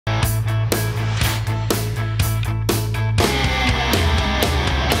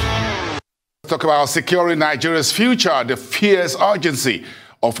talk about securing Nigeria's future, the fierce urgency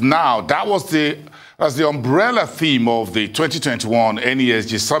of now. That's the umbrella theme of the 2021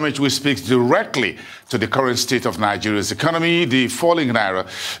 NESG Summit, which speaks directly to the current state of Nigeria's economy, the falling naira,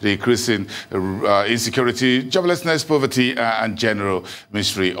 the increasing insecurity, joblessness, poverty, and general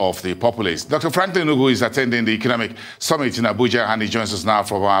misery of the populace. Dr. Franklin Ngwu is attending the Economic Summit in Abuja, and he joins us now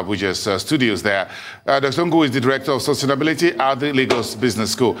from our Abuja's studios there. Dr. Ngwu is the Director of Sustainability at the Lagos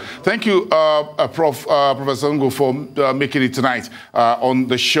Business School. Thank you, Professor Ngwu, for making it tonight on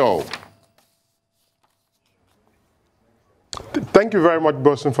the show. Thank you very much,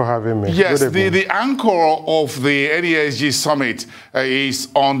 Boason, for having me. Yes, the anchor of the NESG Summit is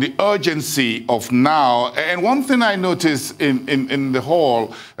on the urgency of now. And one thing I noticed in the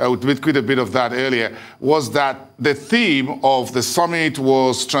hall, we did a bit of that earlier, was that the theme of the summit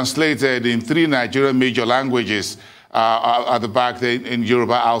was translated in 3 Nigerian major languages at the back in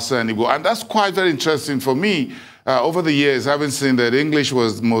Yoruba, Hausa, and Ngwu. And that's quite very interesting for me. Over the years, I haven't seen that English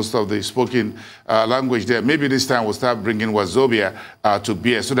was most of the spoken language there. Maybe this time we'll start bringing Wazobia to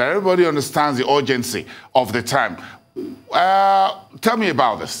bear so that everybody understands the urgency of the time. Tell me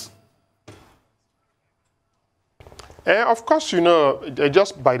about this. Of course, you know,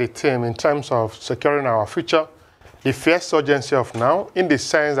 just by the theme, in terms of securing our future, the fierce urgency of now, in the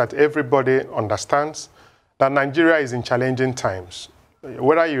sense that everybody understands that Nigeria is in challenging times.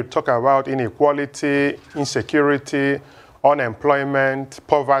 Whether you talk about inequality, insecurity, unemployment,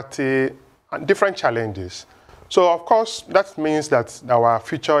 poverty, and different challenges. So, of course, that means that our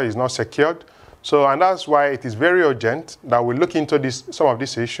future is not secured. So, and that's why it is very urgent that we look into some of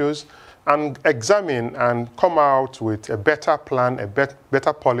these issues and examine and come out with a better plan,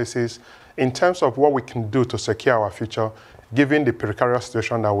 better policies in terms of what we can do to secure our future, given the precarious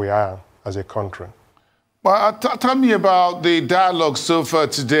situation that we are as a country. Well, tell me about the dialogue so far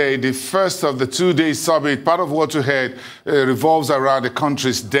today, the first of the 2-day summit. Part of what you heard revolves around the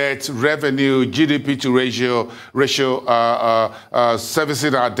country's debt, revenue, GDP to ratio,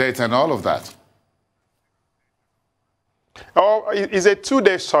 servicing our debt, and all of that. Oh, it's a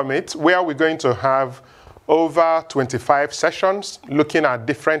 2-day summit where we're going to have over 25 sessions looking at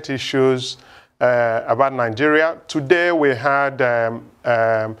different issues about Nigeria. Today we had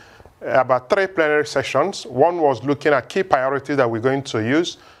about 3 plenary sessions. One was looking at key priorities that we're going to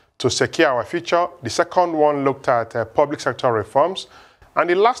use to secure our future. The second one looked at public sector reforms. And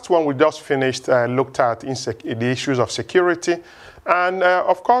the last one we just finished looked at the issues of security. And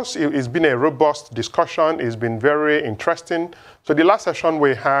of course, it's been a robust discussion. It's been very interesting. So the last session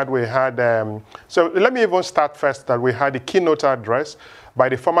we had, so let me even start first that we had a keynote address by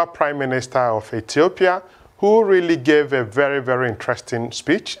the former Prime Minister of Ethiopia, who really gave a very, very interesting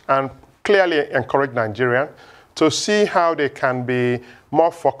speech and clearly encouraged Nigerians to see how they can be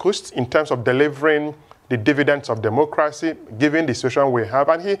more focused in terms of delivering the dividends of democracy, given the situation we have.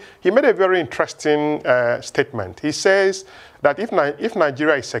 And he made a very interesting statement. He says that if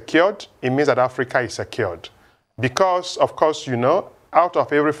Nigeria is secured, it means that Africa is secured. Because, of course, you know, out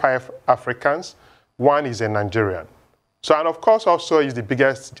of every 5 Africans, 1 is a Nigerian. So, and of course, also is the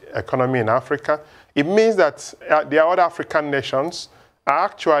biggest economy in Africa. It means that the other African nations are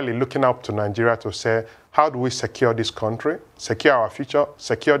actually looking up to Nigeria to say, how do we secure this country, secure our future,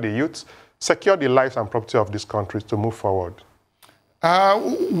 secure the youth, secure the lives and property of this country to move forward?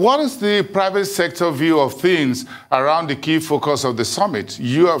 What is the private sector view of things around the key focus of the summit?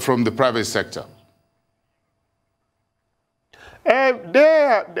 You are from the private sector.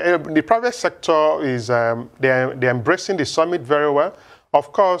 The private sector is they're embracing the summit very well.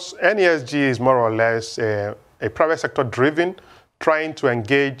 Of course, NESG is more or less a private sector driven, trying to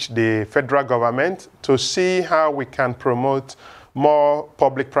engage the federal government to see how we can promote more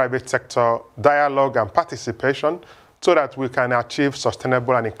public-private sector dialogue and participation so that we can achieve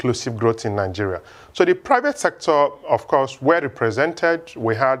sustainable and inclusive growth in Nigeria. So the private sector, of course, were represented.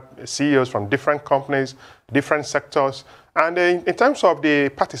 We had CEOs from different companies, different sectors. And in terms of the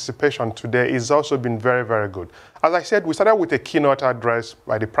participation today, it's also been very, very good. As I said, we started with a keynote address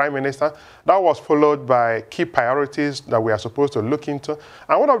by the Prime Minister. That was followed by key priorities that we are supposed to look into.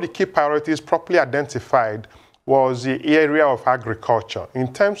 And one of the key priorities properly identified was the area of agriculture,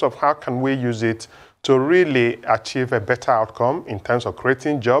 in terms of how can we use it to really achieve a better outcome in terms of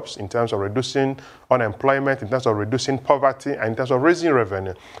creating jobs, in terms of reducing unemployment, in terms of reducing poverty, and in terms of raising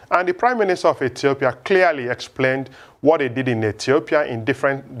revenue. And the Prime Minister of Ethiopia clearly explained what they did in Ethiopia, in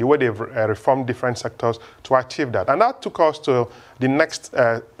the way they've reformed different sectors to achieve that. And that took us to the next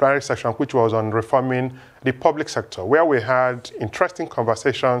plenary session, which was on reforming the public sector, where we had interesting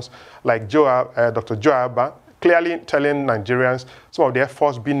conversations like Dr. Joe Abba clearly telling Nigerians some of the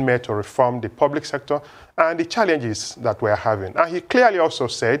efforts being made to reform the public sector and the challenges that we're having. And he clearly also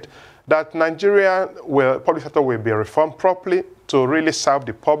said that public sector will be reformed properly to really serve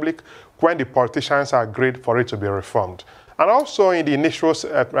the public when the politicians agreed for it to be reformed. And also in the initial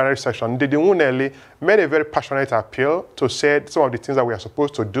plenary session, Ngwu made a very passionate appeal to say some of the things that we are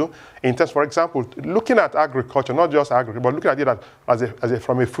supposed to do in terms, for example, looking at agriculture, not just agriculture, but looking at it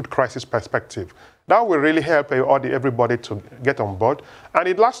from a food crisis perspective. That will really help everybody to get on board. And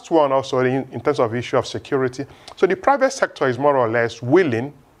the last one also in terms of issue of security. So the private sector is more or less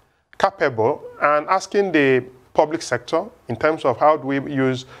willing, capable, and asking the public sector in terms of how do we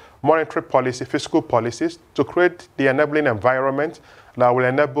use monetary policy, fiscal policies to create the enabling environment that will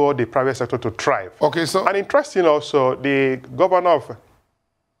enable the private sector to thrive. Okay, so... And interesting also, the governor of...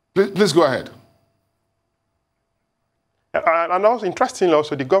 Please go ahead. And also interestingly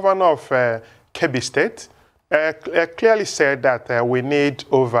also, the governor of Kebbi State clearly said that we need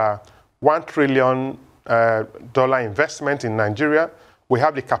over $1 trillion investment in Nigeria. We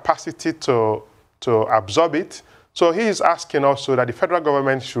have the capacity to absorb it. So he is asking also that the federal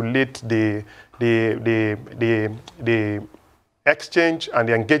government should lead the exchange and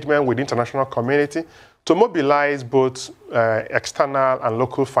the engagement with the international community to mobilize both external and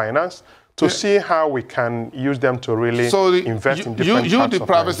local finance to see how we can use them to really invest in different parts of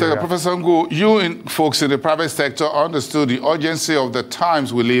private sector, Nigeria. Professor Ngwu, folks in the private sector understood the urgency of the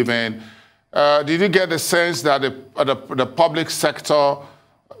times we live in. Did you get the sense that the public sector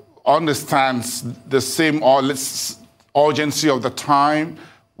understands the same urgency of the time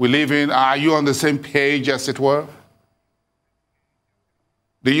we live in? Are you on the same page, as it were?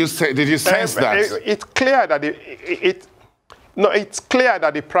 Did you sense that? It's clear that it's clear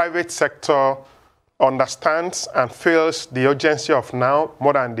that the private sector understands and feels the urgency of now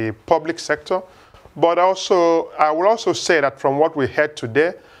more than the public sector. But also, I will also say that from what we heard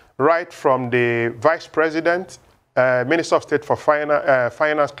today, right from the Vice President, Minister of State for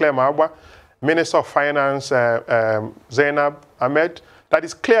Finance, Claire Maagwa, Minister of Finance, Zainab Ahmed, that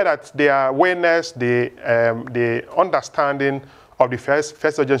is clear that the awareness, the understanding of the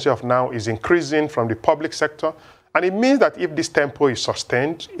first urgency of now is increasing from the public sector. And it means that if this tempo is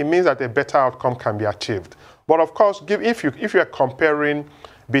sustained, it means that a better outcome can be achieved. But of course, if you are comparing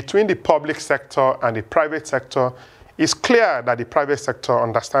between the public sector and the private sector, it's clear that the private sector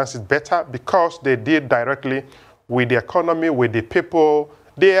understands it better because they deal directly with the economy, with the people.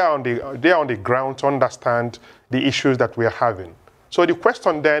 They are on the ground to understand the issues that we are having. So the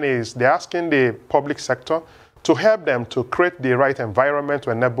question then is, they're asking the public sector to help them to create the right environment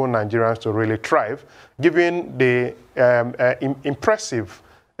to enable Nigerians to really thrive, given the impressive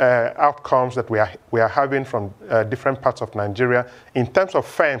outcomes that we are having from different parts of Nigeria in terms of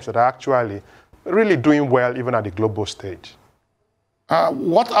firms that are actually really doing well even at the global stage.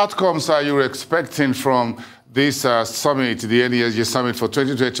 What outcomes are you expecting from this summit, the NESG summit for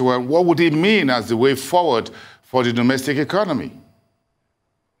 2021? What would it mean as the way forward for the domestic economy?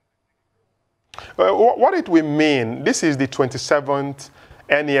 What it will mean, this is the 27th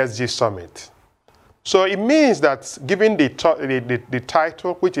NESG summit. So it means that given the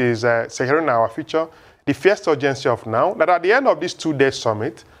title, which is Securing Our Future, the first urgency of now, that at the end of this two-day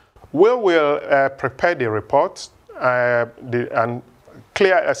summit, we will prepare the report and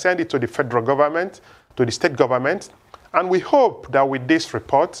send it to the federal government, to the state government, and we hope that with this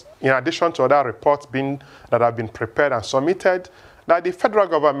report, in addition to other reports that have been prepared and submitted, that the federal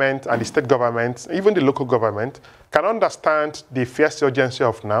government and the state government, even the local government, can understand the first urgency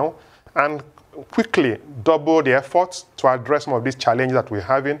of now and quickly double the efforts to address some of these challenges that we're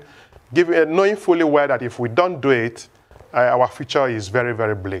having, knowing fully well that if we don't do it, our future is very,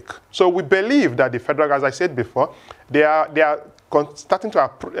 very bleak. So we believe that the federal, as I said before, there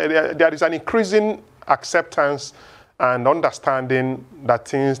is an increasing acceptance and understanding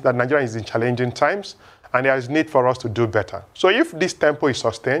that Nigeria is in challenging times, and there is need for us to do better. So if this tempo is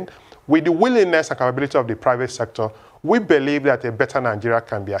sustained, with the willingness and capability of the private sector, we believe that a better Nigeria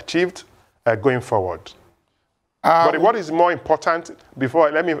can be achieved going forward. But what is more important,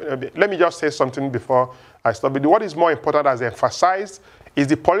 let me just say something before I stop. What is more important, as emphasized, is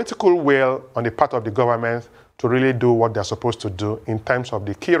the political will on the part of the government to really do what they're supposed to do in terms of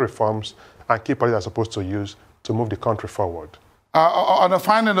the key reforms and key policies they're supposed to use to move the country forward. On a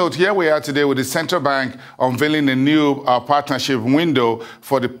final note, here we are today with the central bank unveiling a new partnership window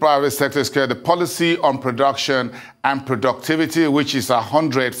for the private sector, the policy on production and productivity, which is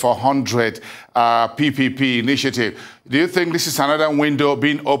 100 for 100 PPP initiative. Do you think this is another window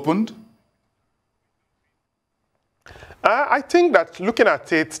being opened? I think that looking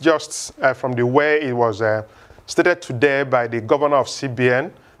at it just from the way it was stated today by the governor of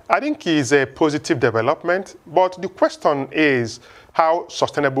CBN, I think is a positive development, but the question is, how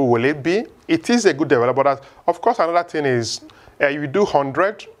sustainable will it be? It is a good development. Of course, another thing is, you do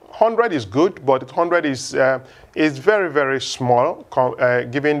 100. 100 is good, but 100 is very, very small,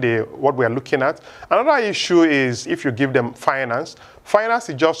 given what we are looking at. Another issue is if you give them finance. Finance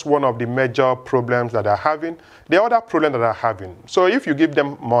is just one of the major problems that they're having. The other problem that they're having. So if you give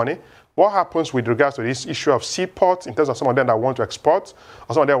them money, what happens with regards to this issue of seaports, in terms of some of them that want to export,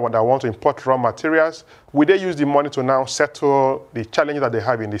 or some of them that want to import raw materials? Will they use the money to now settle the challenges that they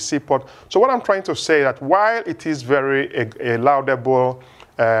have in the seaport? So what I'm trying to say is that while it is a laudable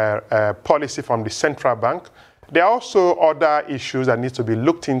policy from the central bank, there are also other issues that need to be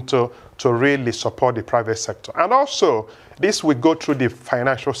looked into to really support the private sector. And also, this will go through the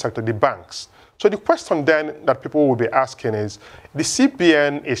financial sector, the banks. So the question then that people will be asking is, the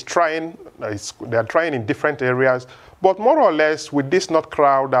CBN is trying, they are trying in different areas, but more or less, would this not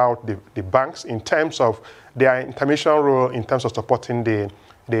crowd out the banks in terms of their intervention role in terms of supporting the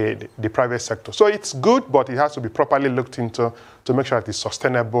private sector? So it's good, but it has to be properly looked into to make sure that it's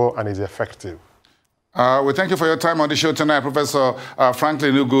sustainable and is effective. We thank you for your time on the show tonight, Professor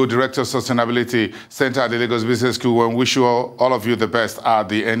Franklin Ngwu, Director of Sustainability Center at the Lagos Business School, and wish you all of you the best at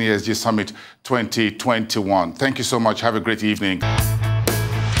the NESG Summit 2021. Thank you so much. Have a great evening.